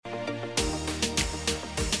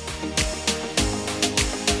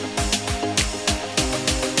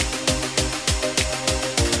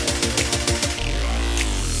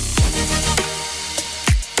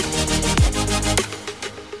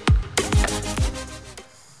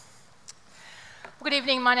Good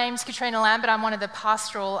evening, my name's Katrina Lambert. I'm one of the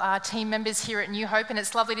pastoral team members here at New Hope, and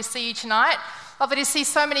it's lovely to see you tonight. Lovely to see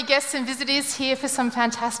so many guests and visitors here for some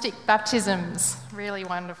fantastic baptisms. Really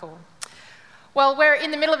wonderful. Well, we're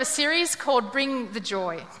in the middle of a series called Bring the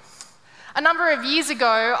Joy. A number of years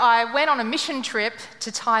ago, I went on a mission trip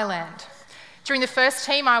to Thailand. During the first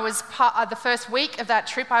week of that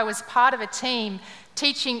trip, I was part of a team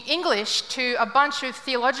teaching English to a bunch of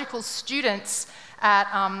theological students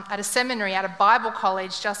at a seminary, at a Bible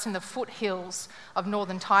college just in the foothills of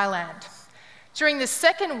northern Thailand. During the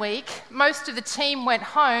second week, most of the team went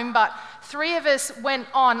home, but 3 of us went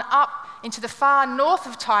on up into the far north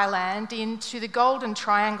of Thailand, into the Golden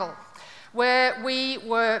Triangle, where we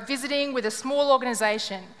were visiting with a small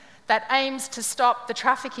organisation that aims to stop the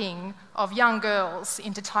trafficking of young girls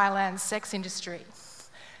into Thailand's sex industry.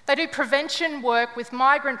 They do prevention work with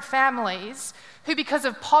migrant families who, because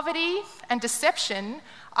of poverty and deception,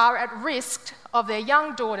 are at risk of their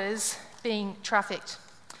young daughters being trafficked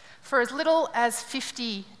for as little as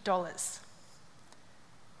 $50.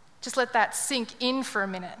 Just let that sink in for a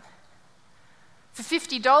minute. For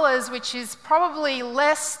 $50, which is probably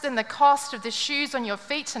less than the cost of the shoes on your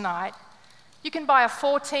feet tonight, you can buy a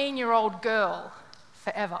 14-year-old girl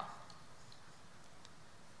forever.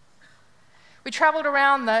 We travelled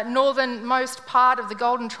around the northernmost part of the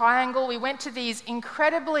Golden Triangle. We went to these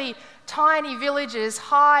incredibly tiny villages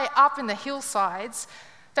high up in the hillsides.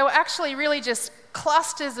 They were actually really just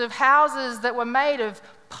clusters of houses that were made of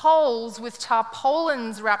poles with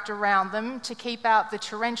tarpaulins wrapped around them to keep out the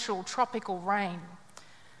torrential tropical rain.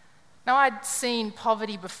 Now, I'd seen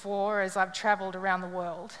poverty before as I've travelled around the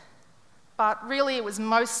world, but really it was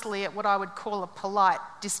mostly at what I would call a polite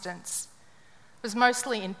distance. It was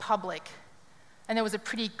mostly in public, and there was a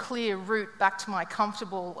pretty clear route back to my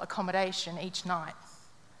comfortable accommodation each night.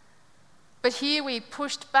 But here we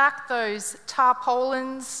pushed back those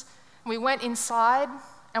tarpaulins, we went inside,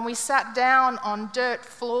 and we sat down on dirt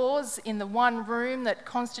floors in the one room that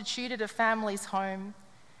constituted a family's home,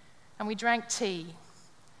 and we drank tea,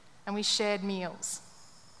 and we shared meals.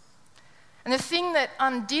 And the thing that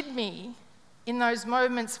undid me in those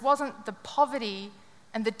moments wasn't the poverty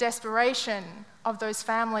and the desperation of those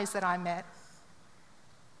families that I met.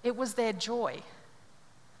 It was their joy.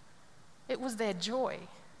 It was their joy.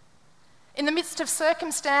 In the midst of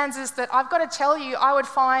circumstances that I've got to tell you I would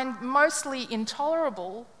find mostly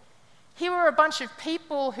intolerable, here were a bunch of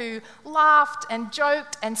people who laughed and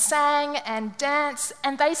joked and sang and danced,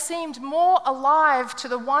 and they seemed more alive to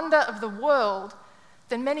the wonder of the world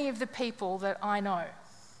than many of the people that I know.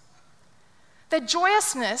 The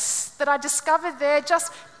joyousness that I discovered there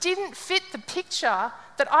just didn't fit the picture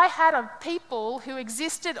that I had of people who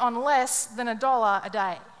existed on less than $1 a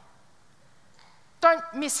day. Don't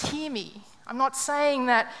mishear me. I'm not saying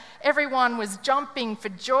that everyone was jumping for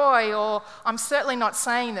joy, or I'm certainly not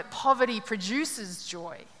saying that poverty produces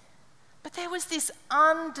joy. But there was this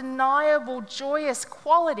undeniable joyous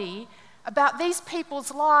quality about these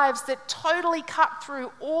people's lives that totally cut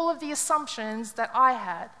through all of the assumptions that I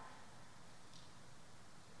had.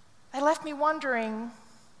 They left me wondering,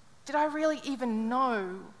 did I really even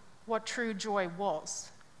know what true joy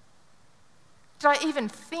was? Did I even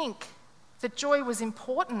think that joy was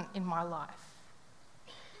important in my life?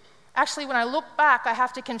 Actually, when I look back, I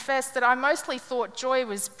have to confess that I mostly thought joy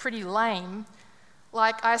was pretty lame.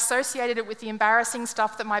 Like, I associated it with the embarrassing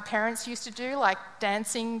stuff that my parents used to do, like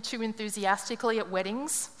dancing too enthusiastically at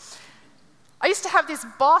weddings. I used to have this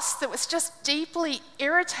boss that was just deeply,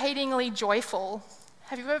 irritatingly joyful.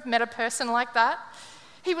 Have you ever met a person like that?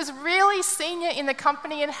 He was really senior in the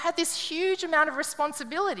company and had this huge amount of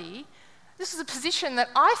responsibility. This was a position that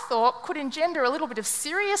I thought could engender a little bit of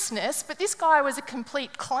seriousness, but this guy was a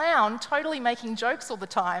complete clown, totally making jokes all the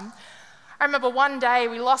time. I remember one day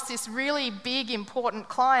we lost this really big, important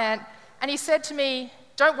client, and he said to me,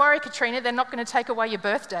 "Don't worry, Katrina, they're not going to take away your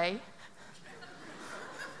birthday."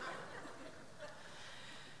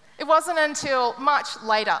 It wasn't until much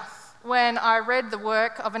later, when I read the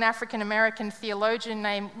work of an African-American theologian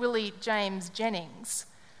named Willie James Jennings,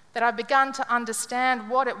 that I began to understand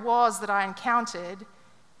what it was that I encountered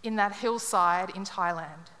in that hillside in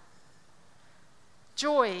Thailand.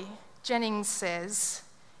 Joy, Jennings says,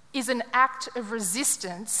 is an act of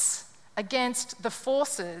resistance against the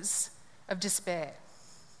forces of despair.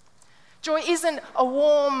 Joy isn't a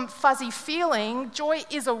warm, fuzzy feeling. Joy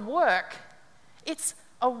is a work. It's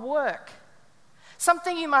a work.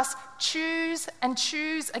 Something you must choose and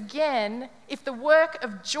choose again if the work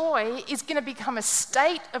of joy is going to become a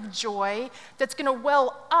state of joy that's going to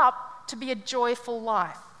well up to be a joyful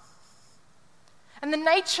life. And the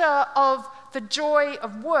nature of the joy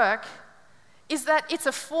of work is that it's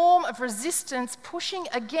a form of resistance pushing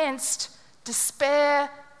against despair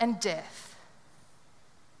and death.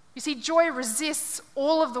 You see, joy resists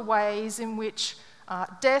all of the ways in which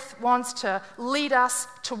death wants to lead us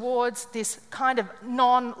towards this kind of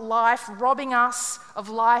non-life, robbing us of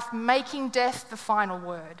life, making death the final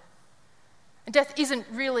word. And death isn't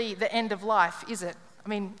really the end of life, is it? I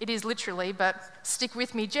mean, it is literally, but stick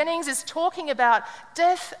with me. Jennings is talking about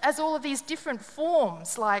death as all of these different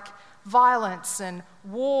forms, like violence and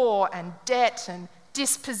war and debt and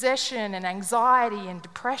dispossession and anxiety and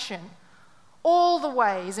depression. All the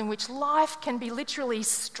ways in which life can be literally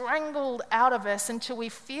strangled out of us until we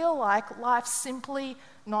feel like life's simply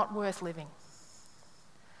not worth living.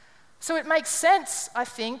 So it makes sense, I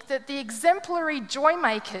think, that the exemplary joy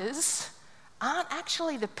makers aren't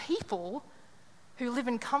actually the people who live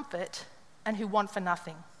in comfort and who want for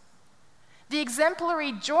nothing. The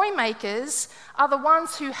exemplary joy makers are the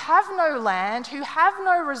ones who have no land, who have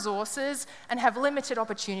no resources, and have limited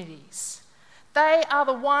opportunities. They are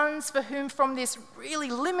the ones for whom, from this really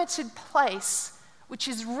limited place, which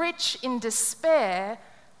is rich in despair,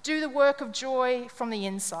 do the work of joy from the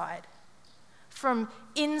inside. From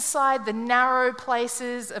inside the narrow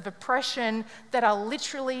places of oppression that are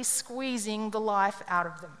literally squeezing the life out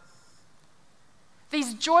of them.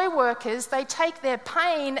 These joy workers, they take their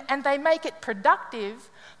pain and they make it productive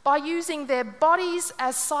by using their bodies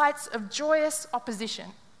as sites of joyous opposition,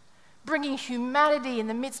 bringing humanity in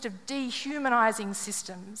the midst of dehumanizing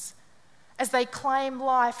systems as they claim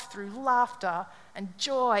life through laughter and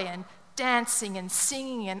joy and dancing and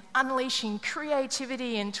singing and unleashing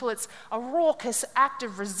creativity until it's a raucous act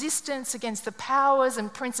of resistance against the powers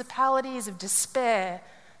and principalities of despair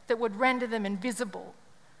that would render them invisible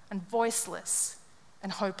and voiceless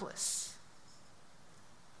and hopeless.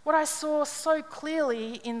 What I saw so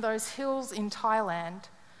clearly in those hills in Thailand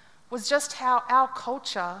was just how our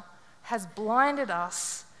culture has blinded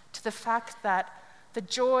us to the fact that the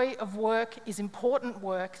joy of work is important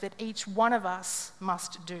work that each one of us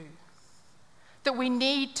must do. That we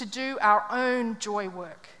need to do our own joy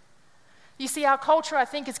work. You see, our culture, I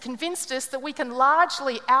think, has convinced us that we can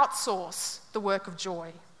largely outsource the work of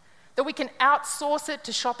joy. That we can outsource it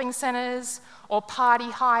to shopping centres or party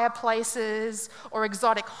hire places or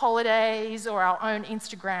exotic holidays or our own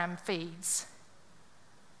Instagram feeds.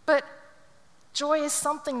 But joy is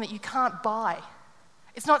something that you can't buy.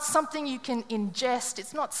 It's not something you can ingest.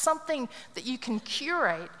 It's not something that you can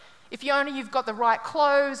curate if you've got the right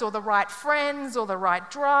clothes or the right friends or the right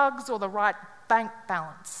drugs or the right bank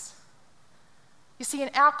balance. You see, in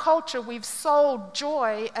our culture, we've sold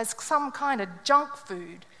joy as some kind of junk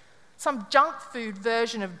food, some junk food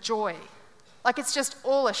version of joy, like it's just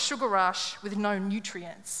all a sugar rush with no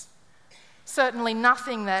nutrients. Certainly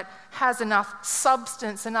nothing that has enough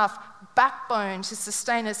substance, enough backbone to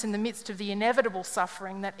sustain us in the midst of the inevitable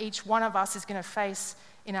suffering that each one of us is going to face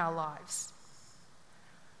in our lives.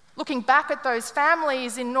 Looking back at those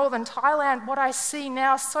families in northern Thailand, what I see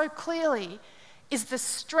now so clearly is the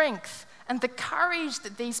strength and the courage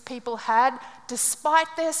that these people had, despite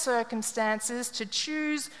their circumstances, to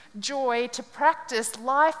choose joy, to practice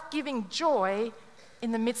life-giving joy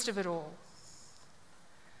in the midst of it all.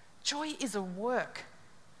 Joy is a work.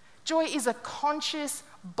 Joy is a conscious,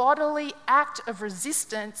 bodily act of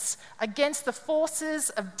resistance against the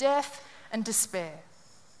forces of death and despair.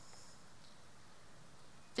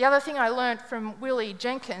 The other thing I learned from Willie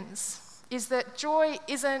Jenkins is that joy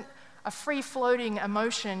isn't a free-floating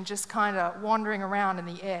emotion just kind of wandering around in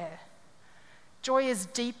the air. Joy is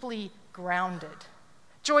deeply grounded.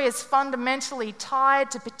 Joy is fundamentally tied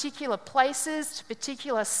to particular places, to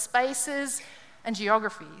particular spaces and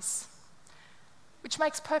geographies. Which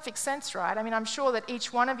makes perfect sense, right? I mean, I'm sure that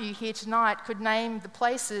each one of you here tonight could name the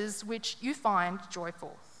places which you find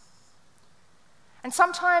joyful. And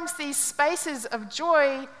sometimes these spaces of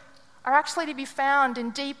joy are actually to be found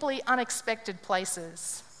in deeply unexpected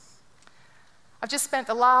places. I've just spent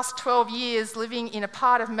the last 12 years living in a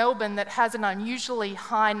part of Melbourne that has an unusually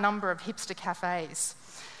high number of hipster cafes.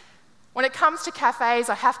 When it comes to cafes,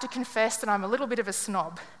 I have to confess that I'm a little bit of a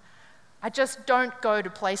snob. I just don't go to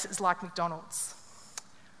places like McDonald's.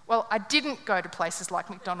 Well, I didn't go to places like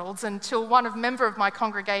McDonald's until one member of my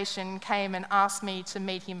congregation came and asked me to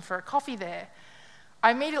meet him for a coffee there. I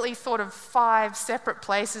immediately thought of 5 separate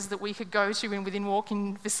places that we could go to in within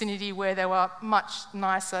walking vicinity where there were much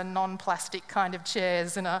nicer non-plastic kind of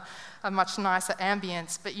chairs and a much nicer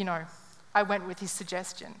ambience, but I went with his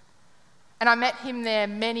suggestion. And I met him there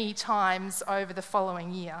many times over the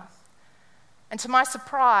following year. And to my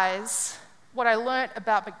surprise, what I learnt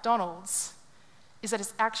about McDonald's is that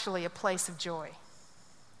it's actually a place of joy.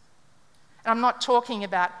 And I'm not talking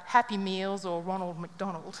about Happy Meals or Ronald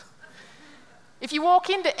McDonald. If you walk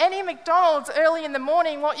into any McDonald's early in the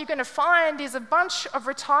morning, what you're going to find is a bunch of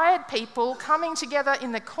retired people coming together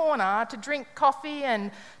in the corner to drink coffee and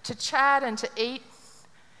to chat and to eat.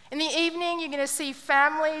 In the evening, you're going to see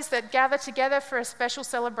families that gather together for a special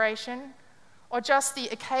celebration, or just the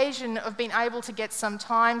occasion of being able to get some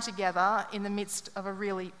time together in the midst of a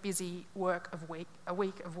really busy a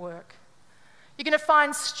week of work. You're going to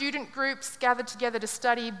find student groups gathered together to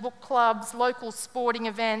study, book clubs, local sporting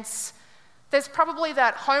events. There's probably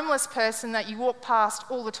that homeless person that you walk past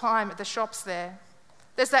all the time at the shops there.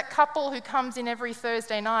 There's that couple who comes in every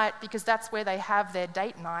Thursday night because that's where they have their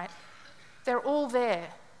date night. They're all there,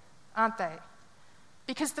 aren't they?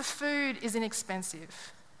 Because the food is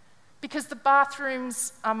inexpensive. Because the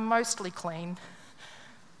bathrooms are mostly clean.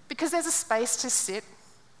 Because there's a space to sit,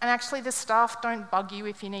 and actually the staff don't bug you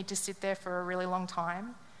if you need to sit there for a really long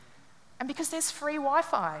time. And because there's free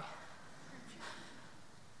Wi-Fi.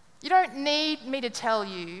 You don't need me to tell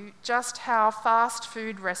you just how fast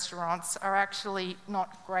food restaurants are actually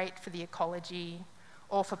not great for the ecology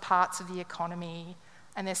or for parts of the economy,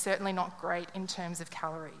 and they're certainly not great in terms of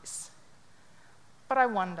calories. But I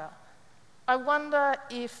wonder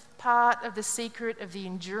if part of the secret of the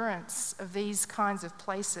endurance of these kinds of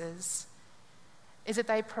places is that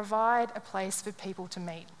they provide a place for people to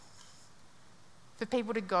meet, for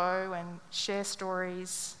people to go and share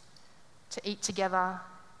stories, to eat together,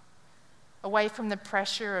 away from the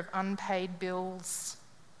pressure of unpaid bills,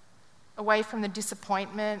 away from the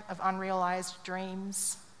disappointment of unrealised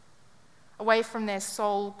dreams, away from their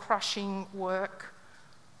soul-crushing work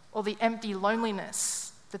or the empty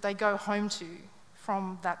loneliness that they go home to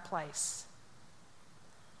from that place.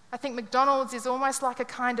 I think McDonald's is almost like a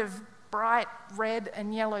kind of bright red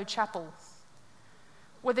and yellow chapel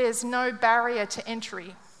where there's no barrier to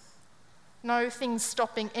entry, no things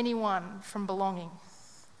stopping anyone from belonging,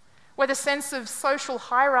 where the sense of social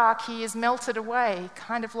hierarchy is melted away,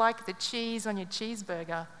 kind of like the cheese on your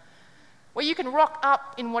cheeseburger, where you can rock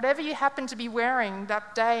up in whatever you happen to be wearing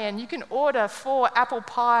that day and you can order 4 apple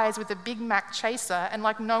pies with a Big Mac chaser and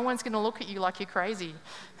no one's going to look at you like you're crazy.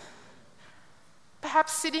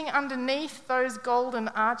 Perhaps sitting underneath those golden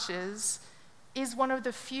arches is one of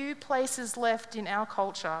the few places left in our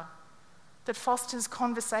culture that fosters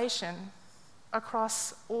conversation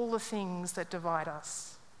across all the things that divide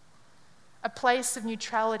us. A place of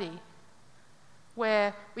neutrality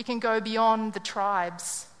where we can go beyond the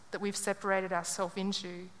tribes that we've separated ourselves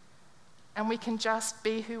into, and we can just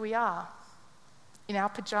be who we are, in our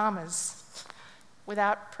pajamas,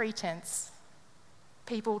 without pretense,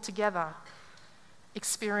 people together,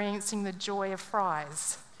 experiencing the joy of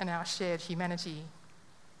fries and our shared humanity.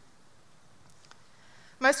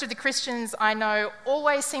 Most of the Christians I know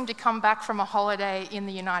always seem to come back from a holiday in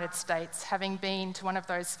the United States, having been to one of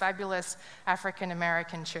those fabulous African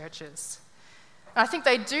American churches. And I think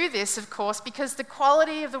they do this, of course, because the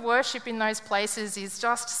quality of the worship in those places is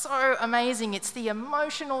just so amazing. It's the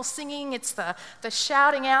emotional singing, it's the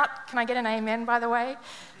shouting out. Can I get an amen, by the way?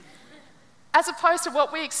 As opposed to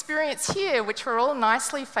what we experience here, which we're all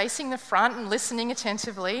nicely facing the front and listening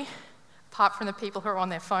attentively, apart from the people who are on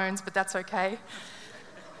their phones, but that's okay.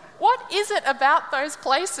 What is it about those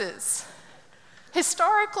places?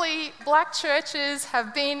 Historically, black churches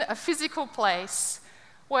have been a physical place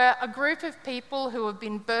where a group of people who have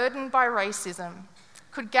been burdened by racism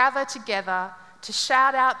could gather together to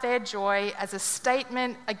shout out their joy as a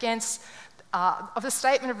statement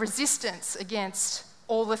of resistance against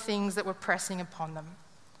all the things that were pressing upon them.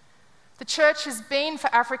 The church has been,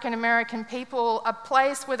 for African American people, a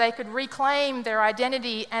place where they could reclaim their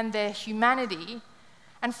identity and their humanity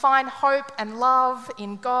and find hope and love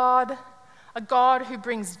in God, a God who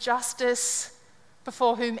brings justice,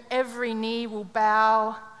 before whom every knee will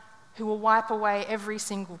bow, who will wipe away every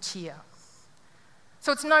single tear.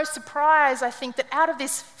 So it's no surprise, I think, that out of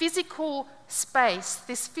this physical space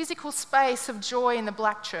of joy in the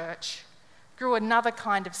black church, grew another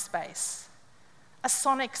kind of space, a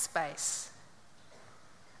sonic space.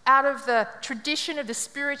 Out of the tradition of the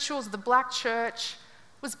spirituals of the black church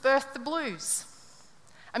was birthed the blues,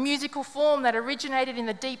 a musical form that originated in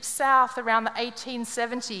the Deep South around the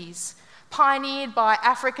 1870s, pioneered by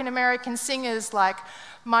African American singers like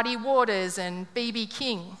Muddy Waters and B.B.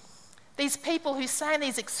 King. These people who sang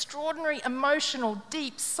these extraordinary, emotional,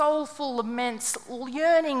 deep, soulful laments,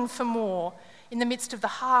 yearning for more in the midst of the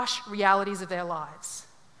harsh realities of their lives.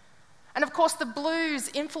 And of course, the blues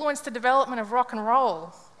influenced the development of rock and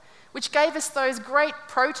roll, which gave us those great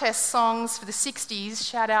protest songs for the 60s,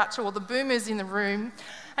 shout out to all the boomers in the room,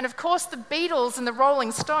 and of course the Beatles and the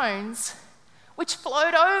Rolling Stones which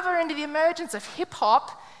flowed over into the emergence of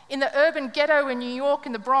hip-hop in the urban ghetto in New York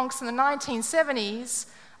in the Bronx in the 1970s,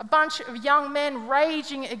 a bunch of young men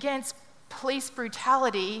raging against police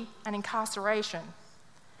brutality and incarceration.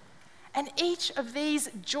 And each of these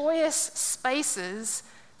joyous spaces,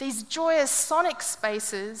 these joyous sonic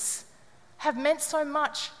spaces, have meant so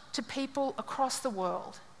much to people across the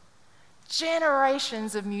world.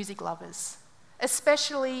 Generations of music lovers,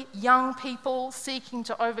 especially young people seeking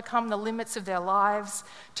to overcome the limits of their lives,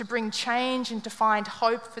 to bring change and to find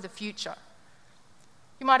hope for the future.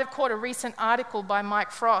 You might have caught a recent article by Mike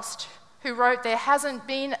Frost, who wrote, "There hasn't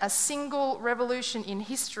been a single revolution in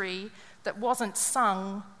history that wasn't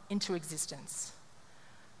sung into existence."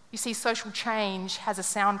 You see, social change has a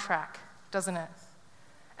soundtrack, doesn't it?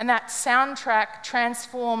 And that soundtrack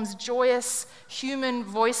transforms joyous human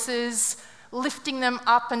voices, lifting them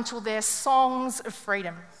up until they're songs of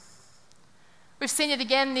freedom. We've seen it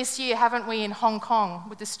again this year, haven't we, in Hong Kong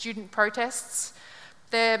with the student protests?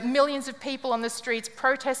 There are millions of people on the streets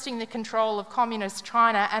protesting the control of communist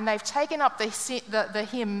China, and they've taken up the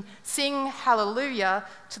hymn, "Sing Hallelujah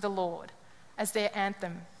to the Lord," as their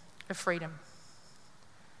anthem of freedom.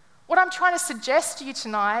 What I'm trying to suggest to you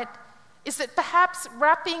tonight is that perhaps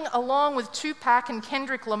rapping along with Tupac and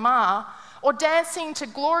Kendrick Lamar, or dancing to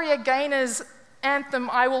Gloria Gaynor's anthem,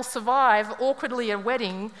 "I Will Survive," awkwardly at a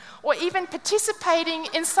wedding, or even participating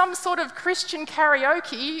in some sort of Christian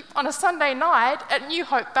karaoke on a Sunday night at New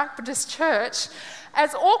Hope Baptist Church,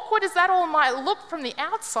 as awkward as that all might look from the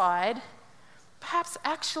outside, perhaps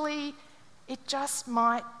actually it just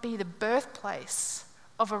might be the birthplace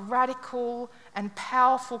of a radical and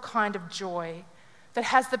powerful kind of joy that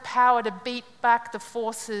has the power to beat back the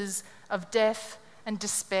forces of death and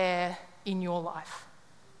despair in your life.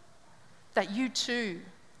 That you too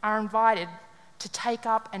are invited to take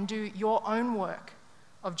up and do your own work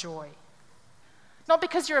of joy. Not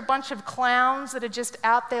because you're a bunch of clowns that are just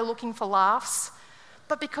out there looking for laughs,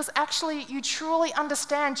 but because actually you truly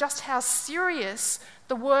understand just how serious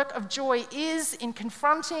the work of joy is in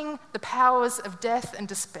confronting the powers of death and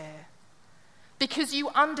despair. Because you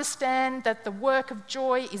understand that the work of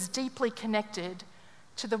joy is deeply connected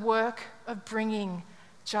to the work of bringing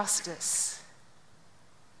justice.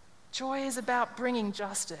 Joy is about bringing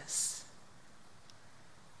justice.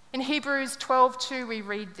 In Hebrews 12:2 we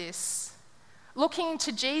read this, "Looking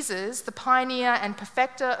to Jesus, the pioneer and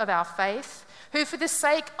perfecter of our faith, who for the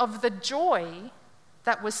sake of the joy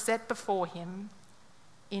that was set before him,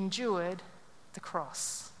 endured the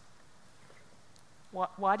cross."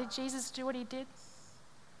 Why did Jesus do what he did?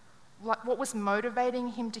 What was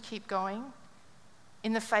motivating him to keep going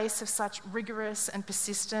in the face of such rigorous and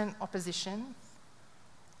persistent opposition?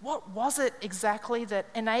 What was it exactly that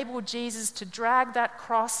enabled Jesus to drag that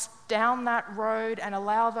cross down that road and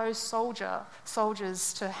allow those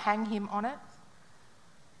soldiers to hang him on it?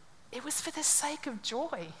 It was for the sake of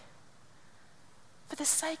joy. For the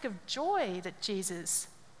sake of joy that Jesus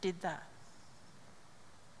did that.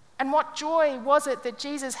 And what joy was it that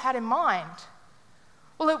Jesus had in mind?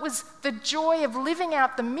 Well, it was the joy of living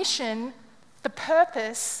out the mission, the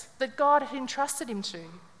purpose that God had entrusted him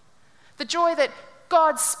to. The joy that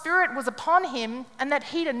God's Spirit was upon him and that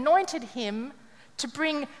he'd anointed him to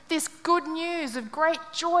bring this good news of great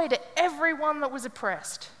joy to everyone that was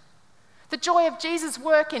oppressed. The joy of Jesus'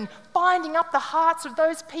 work in binding up the hearts of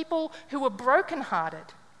those people who were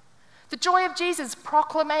brokenhearted. The joy of Jesus'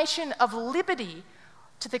 proclamation of liberty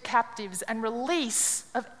to the captives and release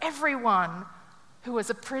of everyone who was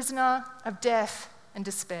a prisoner of death and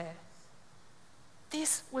despair.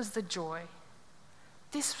 This was the joy.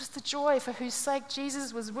 This was the joy for whose sake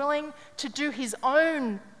Jesus was willing to do his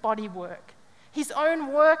own body work, his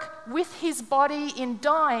own work with his body in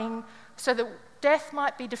dying so that death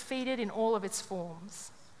might be defeated in all of its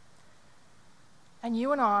forms. And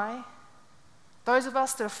you and I, those of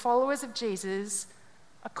us that are followers of Jesus,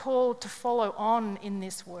 are called to follow on in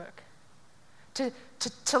this work,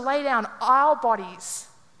 to lay down our bodies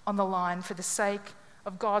on the line for the sake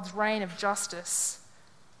of God's reign of justice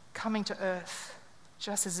coming to earth,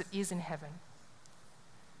 just as it is in heaven.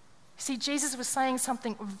 See, Jesus was saying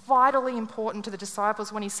something vitally important to the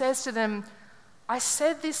disciples when he says to them, "I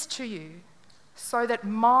said this to you so that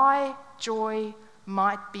my joy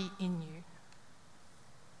might be in you."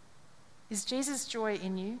 Is Jesus' joy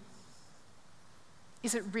in you?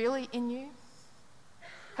 Is it really in you?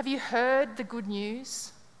 Have you heard the good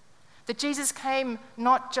news? That Jesus came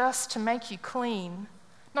not just to make you clean,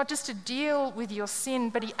 not just to deal with your sin,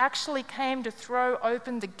 but he actually came to throw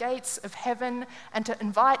open the gates of heaven and to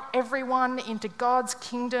invite everyone into God's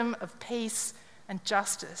kingdom of peace and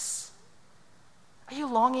justice. Are you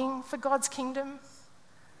longing for God's kingdom?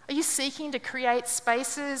 Are you seeking to create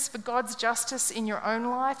spaces for God's justice in your own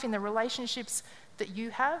life, in the relationships that you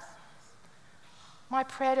have? My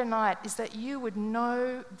prayer tonight is that you would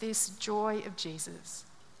know this joy of Jesus,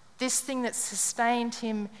 this thing that sustained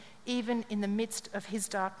him even in the midst of his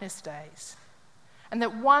darkness days. And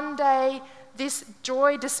that one day, this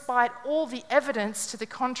joy, despite all the evidence to the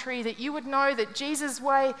contrary, that you would know that Jesus'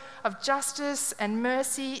 way of justice and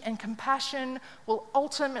mercy and compassion will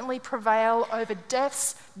ultimately prevail over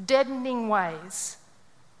death's deadening ways.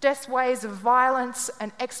 Death's ways of violence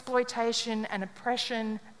and exploitation and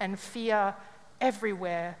oppression and fear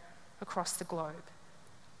everywhere across the globe.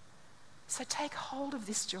 So take hold of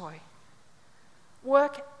this joy.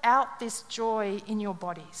 Work out this joy in your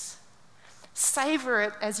bodies. Savor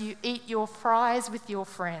it as you eat your fries with your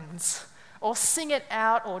friends, or sing it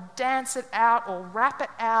out, or dance it out, or rap it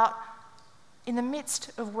out in the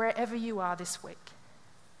midst of wherever you are this week.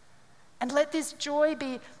 And let this joy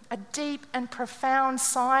be a deep and profound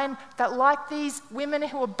sign that, like these women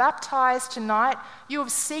who were baptized tonight, you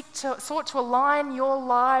have sought to align your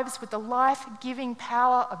lives with the life-giving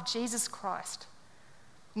power of Jesus Christ,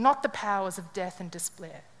 not the powers of death and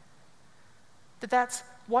despair. That's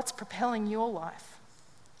what's propelling your life,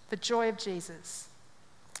 the joy of Jesus.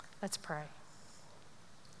 Let's pray.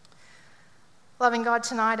 Loving God,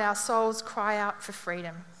 tonight our souls cry out for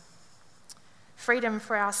freedom. Freedom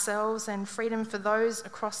for ourselves and freedom for those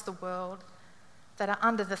across the world that are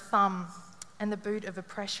under the thumb and the boot of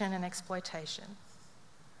oppression and exploitation.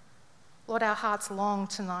 Lord, our hearts long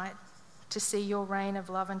tonight to see your reign of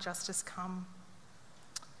love and justice come.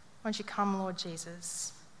 Won't you come, Lord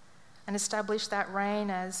Jesus, and establish that reign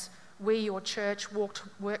as we, your church,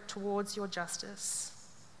 work towards your justice.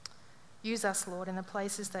 Use us, Lord, in the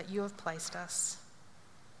places that you have placed us.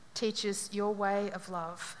 Teach us your way of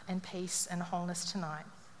love and peace and wholeness tonight.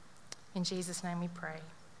 In Jesus' name we pray.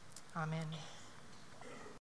 Amen.